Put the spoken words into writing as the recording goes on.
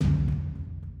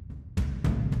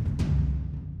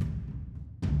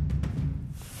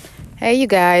Hey, you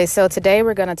guys. So today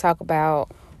we're going to talk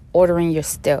about ordering your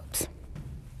steps.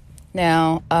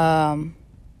 Now, a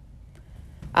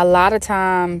lot of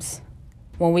times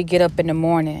when we get up in the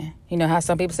morning, you know how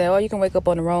some people say, oh, you can wake up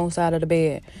on the wrong side of the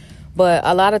bed. But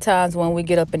a lot of times when we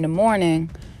get up in the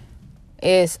morning,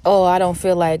 it's, oh, I don't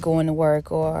feel like going to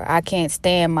work, or I can't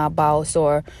stand my boss,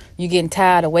 or you getting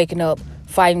tired of waking up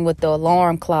fighting with the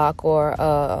alarm clock, or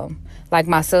like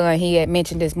my son, he had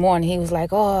mentioned this morning, he was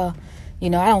like, oh, I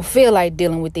don't feel like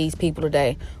dealing with these people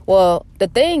today. Well, the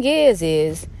thing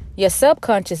is your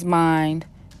subconscious mind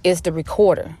is the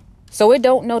recorder. So it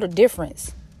don't know the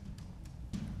difference.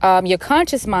 Your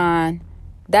conscious mind,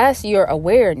 that's your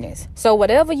awareness. So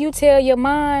whatever you tell your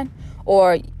mind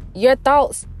or your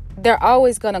thoughts, they're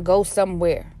always going to go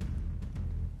somewhere.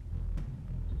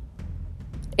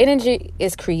 Energy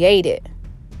is created.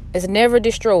 It's never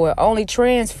destroyed, only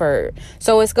transferred.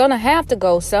 So it's going to have to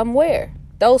go somewhere.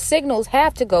 Those signals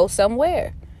have to go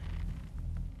somewhere.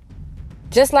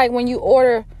 Just like when you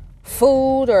order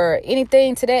food or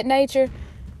anything to that nature,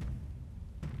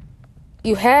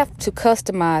 you have to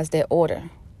customize that order.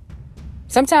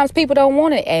 Sometimes people don't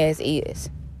want it as is.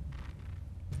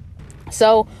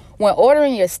 So when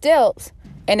ordering your steps,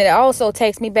 and it also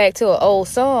takes me back to an old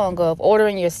song of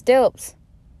ordering your steps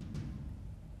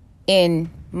in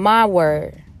my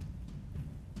word.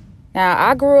 Now,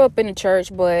 I grew up in the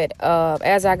church, but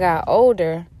as I got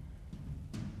older,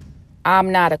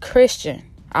 I'm not a Christian.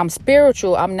 I'm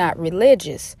spiritual. I'm not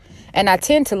religious. And I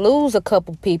tend to lose a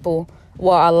couple people,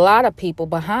 well, a lot of people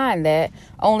behind that,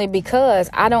 only because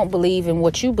I don't believe in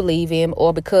what you believe in,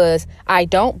 or because I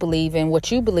don't believe in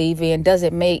what you believe in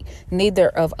doesn't make neither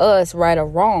of us right or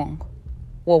wrong.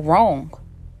 Well, wrong.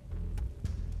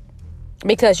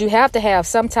 Because you have to have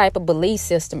some type of belief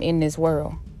system in this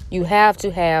world. You have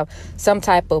to have some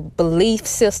type of belief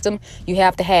system. You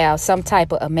have to have some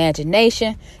type of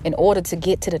imagination in order to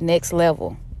get to the next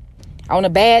level. On the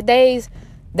bad days,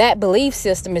 that belief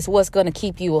system is what's going to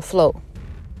keep you afloat.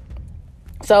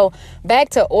 So back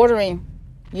to ordering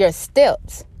your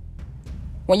steps.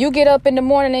 When you get up in the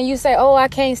morning and you say, oh, I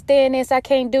can't stand this, I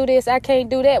can't do this, I can't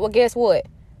do that. Well, guess what?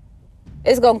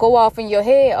 It's going to go off in your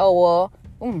head. Oh,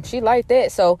 well, she like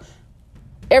that. So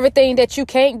everything that you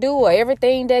can't do, or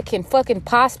everything that can fucking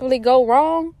possibly go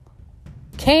wrong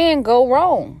can go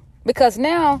wrong. Because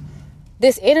now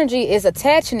this energy is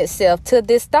attaching itself to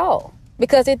this thought,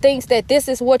 because it thinks that this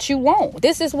is what you want.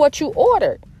 This is what you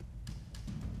ordered.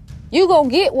 You gonna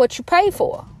get what you pay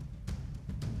for.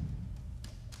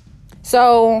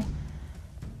 So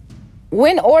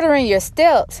when ordering your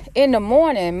steps in the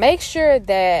morning, make sure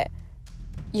that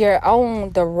you're on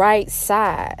the right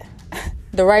side.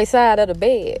 The right side of the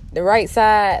bed. The right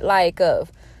side, like, of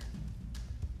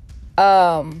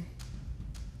I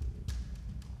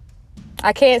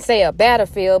can't say a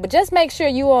battlefield, but just make sure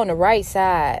you're on the right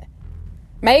side.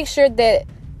 Make sure that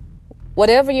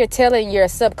whatever you're telling your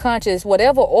subconscious,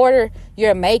 whatever order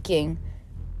you're making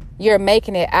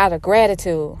it out of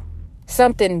gratitude.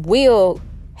 Something will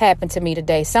happen to me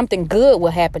today. Something good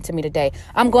will happen to me today.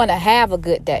 I'm going to have a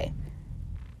good day.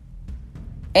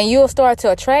 And you'll start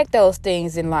to attract those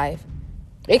things in life.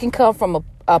 It can come from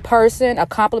a person, a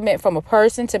compliment from a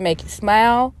person to make you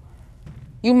smile.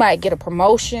 You might get a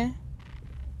promotion.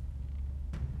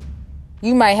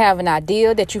 You might have an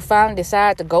idea that you finally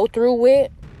decide to go through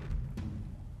with.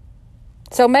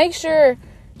 So make sure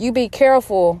you be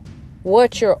careful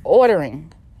what you're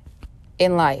ordering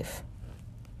in life.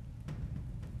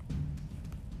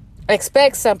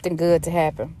 Expect something good to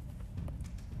happen.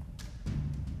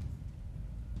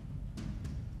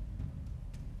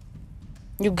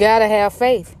 You gotta have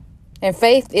faith. And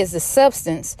faith is the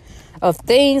substance of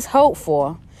things hoped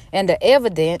for and the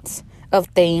evidence of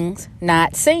things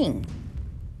not seen.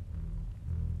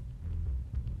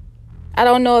 I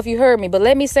don't know if you heard me, but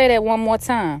let me say that one more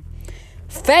time.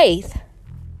 Faith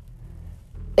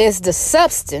is the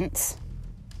substance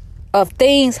of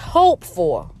things hoped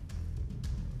for.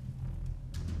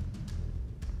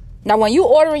 Now, when you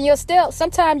ordering your steps,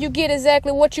 sometimes you get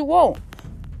exactly what you want.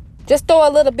 Just throw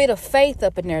a little bit of faith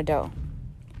up in there, though.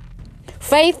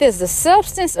 Faith is the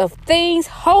substance of things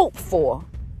hoped for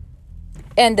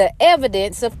and the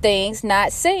evidence of things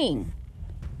not seen.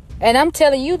 And I'm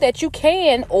telling you that you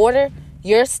can order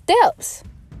your steps.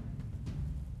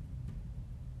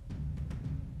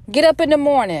 Get up in the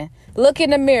morning. Look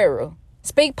in the mirror.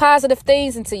 Speak positive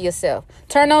things into yourself.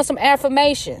 Turn on some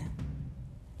affirmation.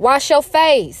 Wash your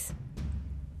face.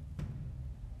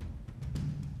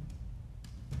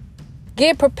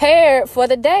 Get prepared for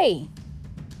the day.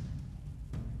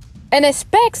 And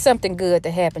expect something good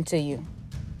to happen to you.